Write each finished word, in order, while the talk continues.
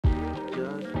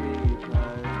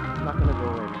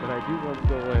but I do want to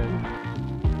go in.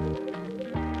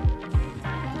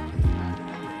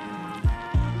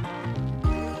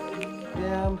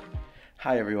 Damn.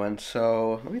 Hi everyone,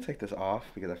 so let me take this off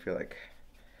because I feel like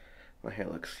my hair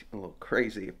looks a little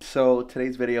crazy. So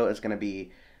today's video is gonna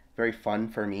be very fun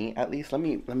for me, at least. Let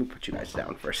me put you guys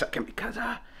down for a second because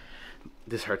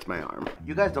this hurts my arm.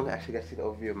 You guys don't actually get to see the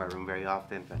overview of my room very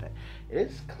often, but it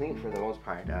is clean for the most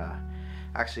part.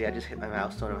 Actually, I just hit my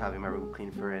milestone of having my room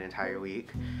clean for an entire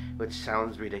week, which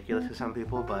sounds ridiculous to some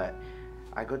people, but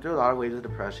I go through a lot of waves of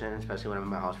depression, especially when I'm in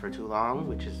my house for too long,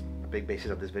 which is a big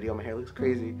basis of this video. My hair looks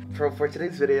crazy. For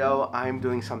today's video, I'm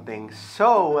doing something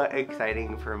so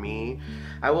exciting for me.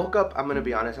 I woke up, I'm gonna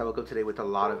be honest, I woke up today with a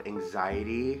lot of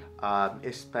anxiety,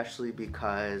 especially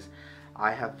because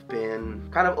I have been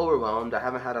kind of overwhelmed. I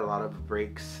haven't had a lot of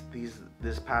breaks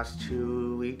this past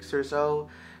 2 weeks or so.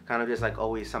 Kind of just like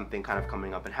always something kind of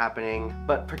coming up and happening.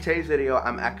 But for today's video,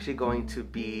 I'm actually going to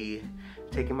be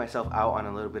taking myself out on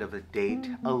a little bit of a date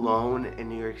alone in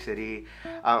New York City.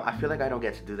 I feel like I don't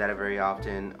get to do that very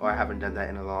often, or I haven't done that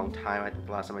in a long time. I think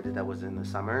the last time I did that was in the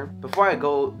summer. Before I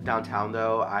go downtown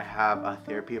though, I have a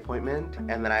therapy appointment,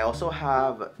 and then I also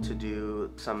have to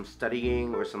do some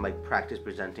studying or some like practice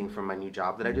presenting for my new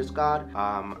job that I just got.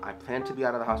 I plan to be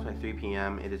out of the house by 3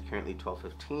 p.m. It is currently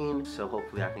 12:15, so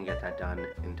hopefully I can get that done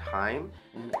in time.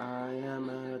 And I am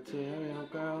a material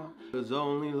girl, 'cause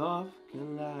only love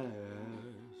can last.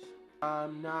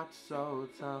 I'm not so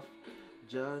tough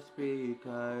just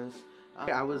because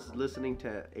I was listening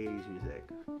to 80s music.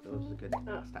 That was a good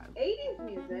last time. 80s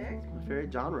music? My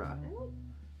favorite genre.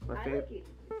 My favorite. I like 80s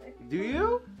music. Do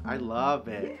you? I love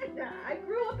it. Yeah, I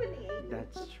grew up in the 80s.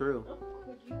 That's true.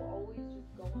 Could you always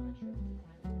just go on a trip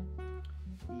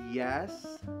to Thailand?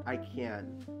 Yes, I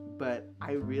can. But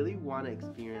I really want to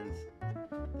experience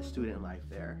the student life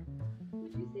there.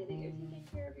 Would you say that you're taking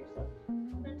care of yourself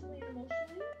mentally and emotionally?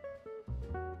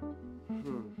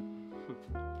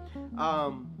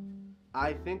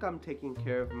 I think I'm taking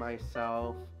care of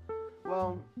myself.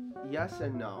 Well, yes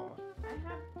and no.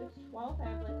 It's 12, I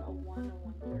have like a 1 and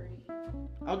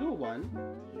 1:30. I'll do a 1. You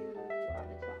on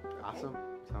the 12. Awesome.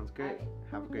 Sounds great. Right.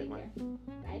 Have a great Take one. care.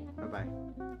 Bye. Bye-bye.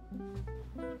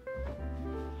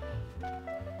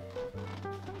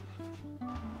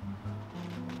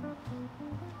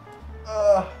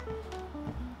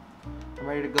 I'm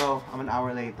ready to go. I'm an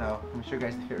hour late though. Let me show you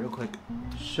guys the fit real quick.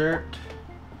 Shirt.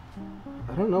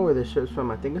 I don't know where this shirt's from.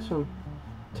 I think it's from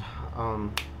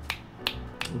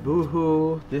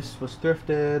Boohoo. This was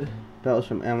thrifted. That was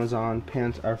from Amazon.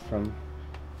 Pants are from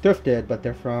thrifted, but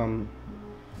they're from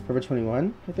Forever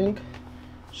 21, I think.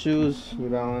 Shoes, New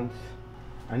Balance.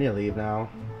 I need to leave now.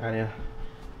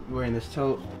 Wearing this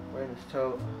tote.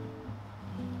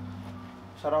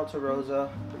 Shout out to Rosa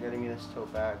for getting me this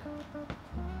tote bag.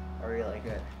 I really like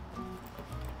it.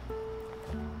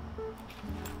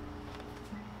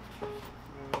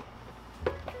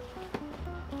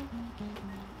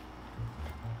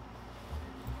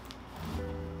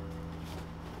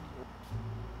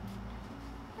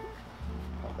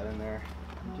 Pop that in there.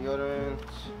 Deodorant.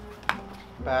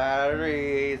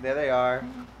 Batteries. There they are.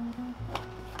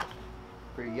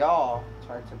 For y'all,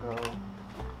 try to go.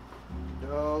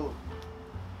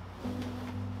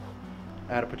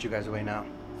 I had to put you guys away now.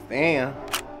 Damn.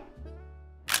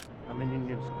 I'm in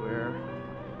Union Square.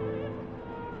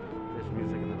 There's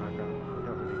music in the background. I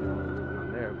don't really know what's going on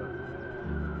there, but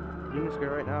Union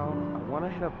Square right now. I want to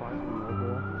hit up Barnes &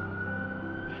 Noble,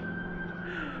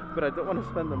 but I don't want to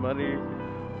spend the money.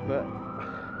 But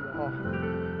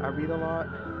I read a lot,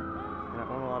 and I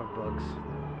own a lot of books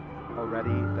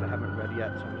already that I haven't read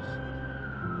yet, so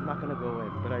I'm not gonna go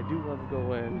in. But I do want to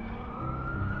go in.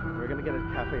 We're gonna get a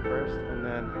cafe first, and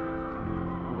then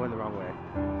I'm going the wrong way.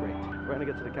 Great. We're gonna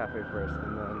get to the cafe first,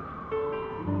 and then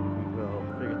we will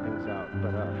figure things out.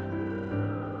 But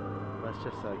let's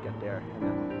just get there, and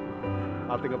then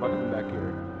I'll think about coming back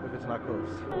here if it's not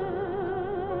close.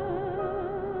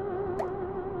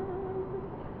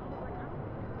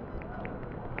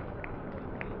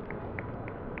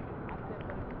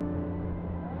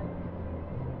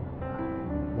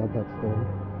 Love that store.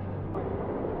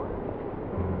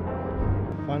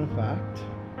 Fun fact,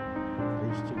 I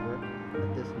used to work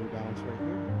at this New Balance right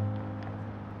here.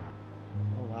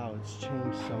 Oh wow, it's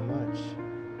changed so much.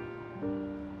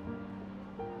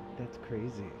 That's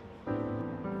crazy.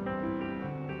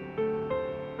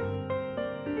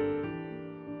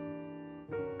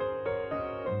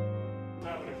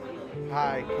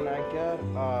 Hi, can I get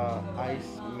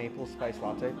iced maple spice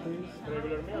latte, please?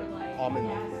 Almond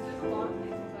milk.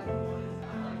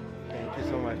 Thank you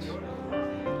so much.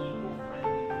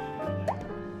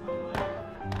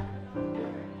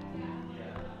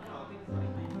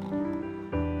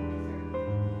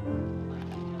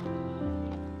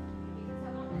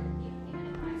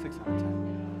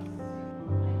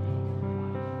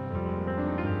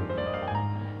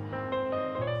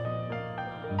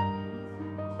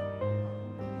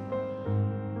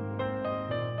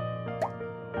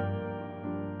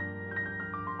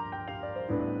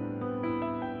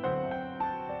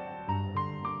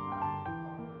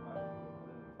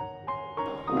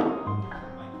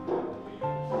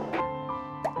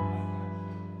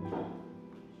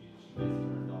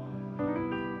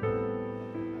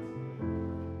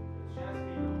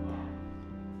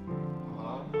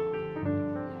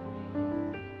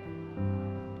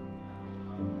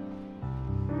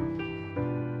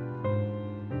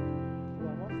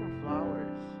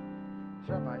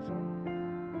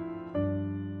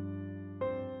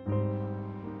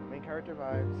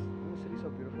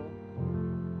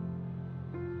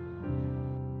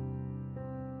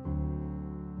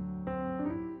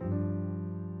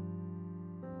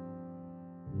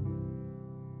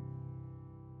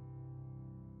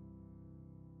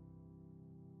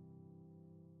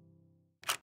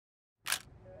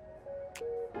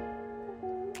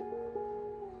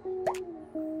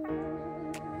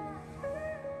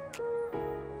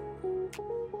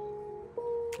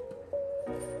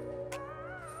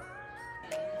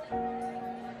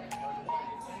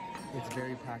 It's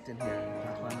very packed in here.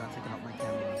 That's why I'm not taking out my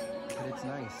camera. But it's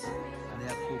nice. And they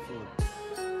have cool food.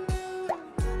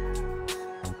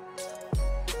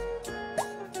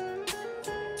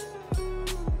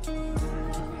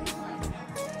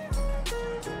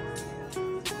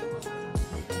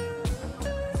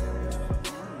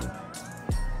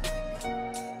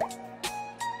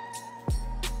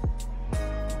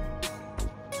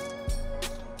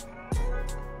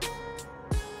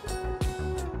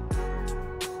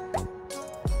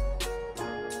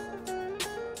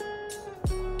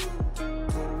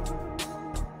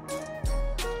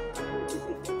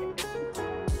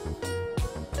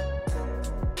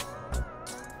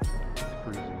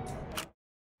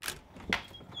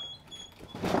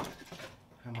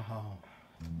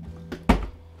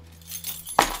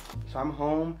 So I'm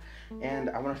home, and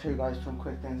I want to show you guys some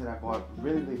quick things that I bought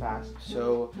really fast.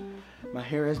 So my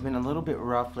hair has been a little bit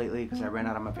rough lately because I ran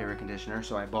out of my favorite conditioner,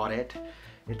 so I bought it.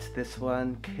 It's this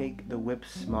one, Cake the Whip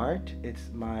Smart. It's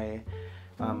my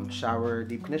shower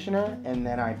deep conditioner, and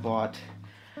then I bought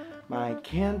my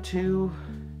Cantu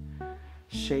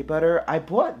shea butter. I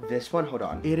bought this one, hold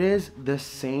on. It is the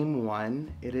same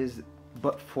one, it is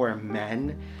but for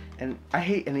men. And I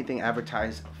hate anything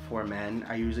advertised for men.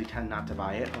 I usually tend not to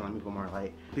buy it. Oh, let me go more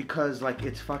light. Because like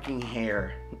it's fucking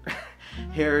hair.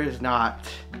 Hair doesn't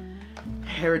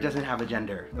have a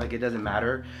gender. Like it doesn't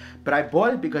matter. But I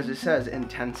bought it because it says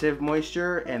intensive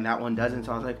moisture and that one doesn't.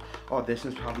 So I was like, oh, this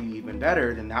is probably even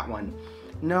better than that one.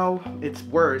 No, it's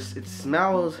worse. It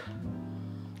smells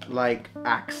like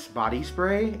Axe body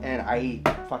spray and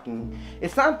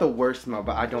it's not the worst smell,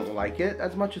 but I don't like it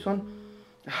as much as one.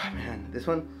 Oh man, this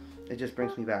one, it just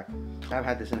brings me back. I've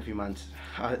had this in a few months.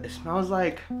 It smells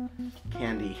like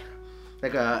candy.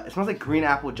 It smells like green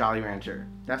apple Jolly Rancher.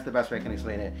 That's the best way I can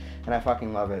explain it. And I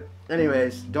fucking love it.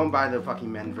 Anyways, don't buy the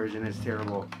fucking men version, it's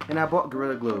terrible. And I bought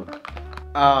Gorilla Glue.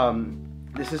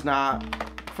 This is not,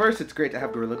 first it's great to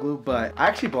have Gorilla Glue, but I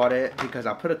actually bought it because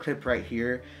I'll put a clip right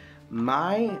here.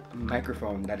 My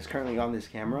microphone that is currently on this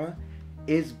camera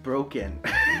is broken.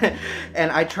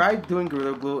 And I tried doing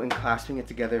Gorilla Glue and clasping it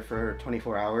together for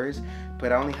 24 hours,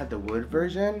 but I only had the wood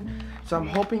version. So I'm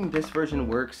hoping this version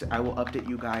works. I will update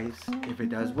you guys if it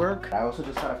does work. I also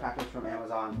just got a package from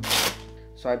Amazon.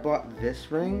 So I bought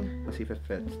this ring. Let's see if it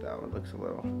fits though. It looks a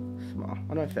little small.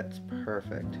 Oh no, it fits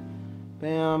perfect.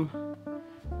 Bam.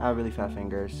 I have really fat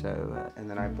fingers, so and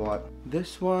then I bought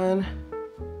this one.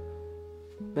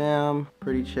 Bam,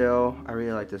 pretty chill. I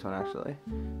really like this one actually.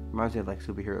 Reminds me of like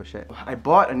superhero shit. I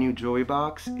bought a new jewelry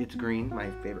box. It's green, my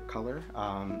favorite color.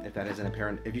 If that isn't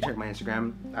apparent, if you check my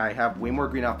Instagram, I have way more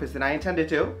green outfits than I intended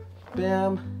to.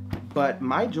 Bam. But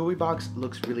my jewelry box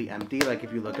looks really empty. Like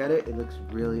if you look at it, it looks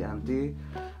really empty.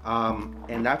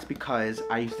 And that's because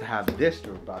I used to have this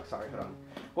jewelry box. Sorry, hold on.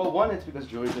 Well, one, it's because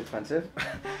jewelry is expensive.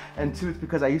 And two, it's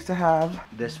because I used to have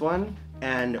this one.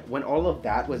 And when all of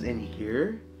that was in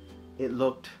here, it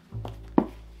looked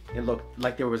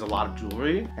like there was a lot of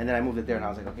jewelry, and then I moved it there and I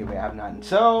was like, okay, wait, I have none.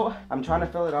 So I'm trying to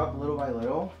fill it up little by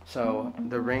little. So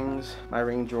the rings, my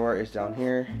ring drawer is down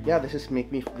here. Yeah, this is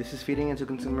feeding into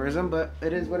consumerism, but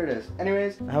it is what it is.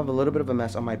 Anyways, I have a little bit of a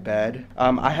mess on my bed.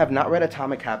 I have not read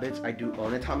Atomic Habits. I do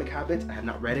own Atomic Habits. I have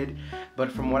not read it,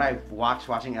 but from what I've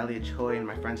watching Elliot Choi and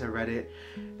my friends have read it,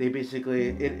 they basically,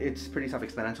 it's pretty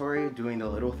self-explanatory, doing the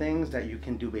little things that you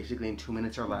can do basically in 2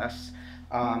 minutes or less.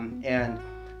 And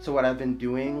so what I've been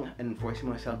doing and forcing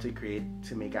myself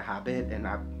to make a habit, and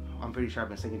I'm pretty sure I've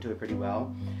been sticking to it pretty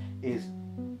well, is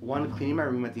one, cleaning my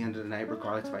room at the end of the night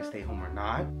regardless if I stay home or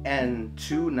not, and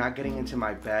two, not getting into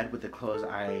my bed with the clothes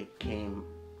I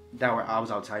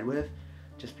was outside with,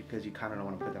 just because you kind of don't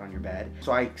want to put that on your bed.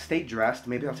 So I stay dressed.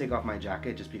 Maybe I'll take off my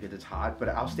jacket just because it's hot, but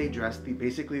I'll stay dressed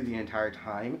basically the entire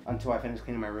time until I finish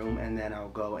cleaning my room, and then I'll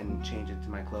go and change it to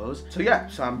my clothes. So yeah,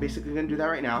 so I'm basically gonna do that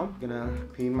right now. I'm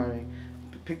gonna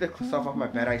pick the stuff off my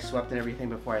bed. I swept and everything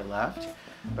before I left,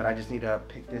 but I just need to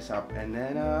pick this up, and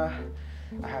then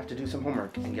I have to do some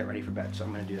homework and get ready for bed, so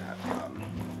I'm gonna do that.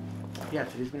 Yeah,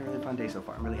 today's been a really fun day so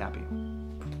far. I'm really happy.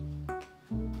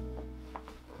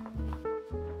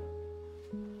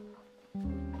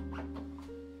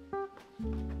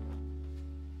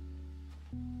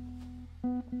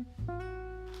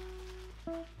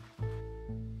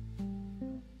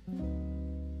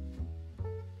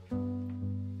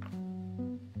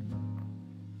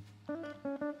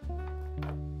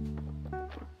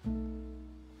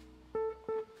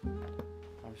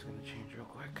 I'm just gonna change real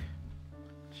quick.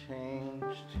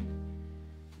 Changed.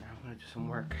 Now I'm gonna do some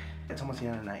work. It's almost the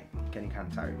end of the night. I'm getting kind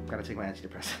of tired. Gotta take my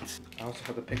antidepressants. I also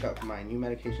have to pick up my new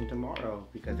medication tomorrow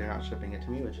because they're not shipping it to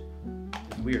me, which is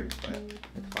weird, but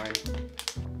it's fine.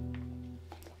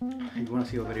 if you want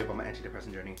to see a video about my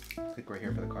antidepressant journey, click right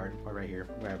here for the card, or right here,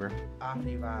 wherever.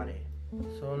 Arrivare.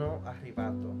 Sono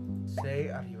arrivato. Sei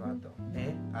arrivato.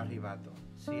 È arrivato.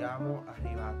 Siamo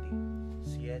arrivati.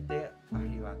 Siete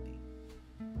arrivati.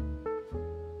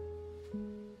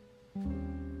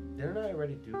 Didn't I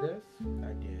already do this?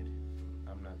 I did.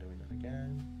 I'm not doing it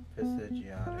again.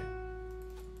 Festeggiare.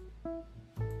 I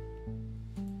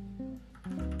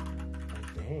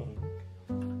think.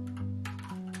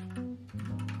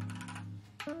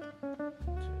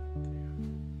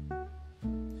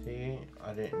 See,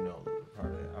 I didn't know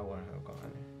part of it. I wouldn't have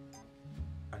gone.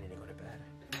 I need to go to bed.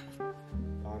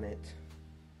 Bonnet.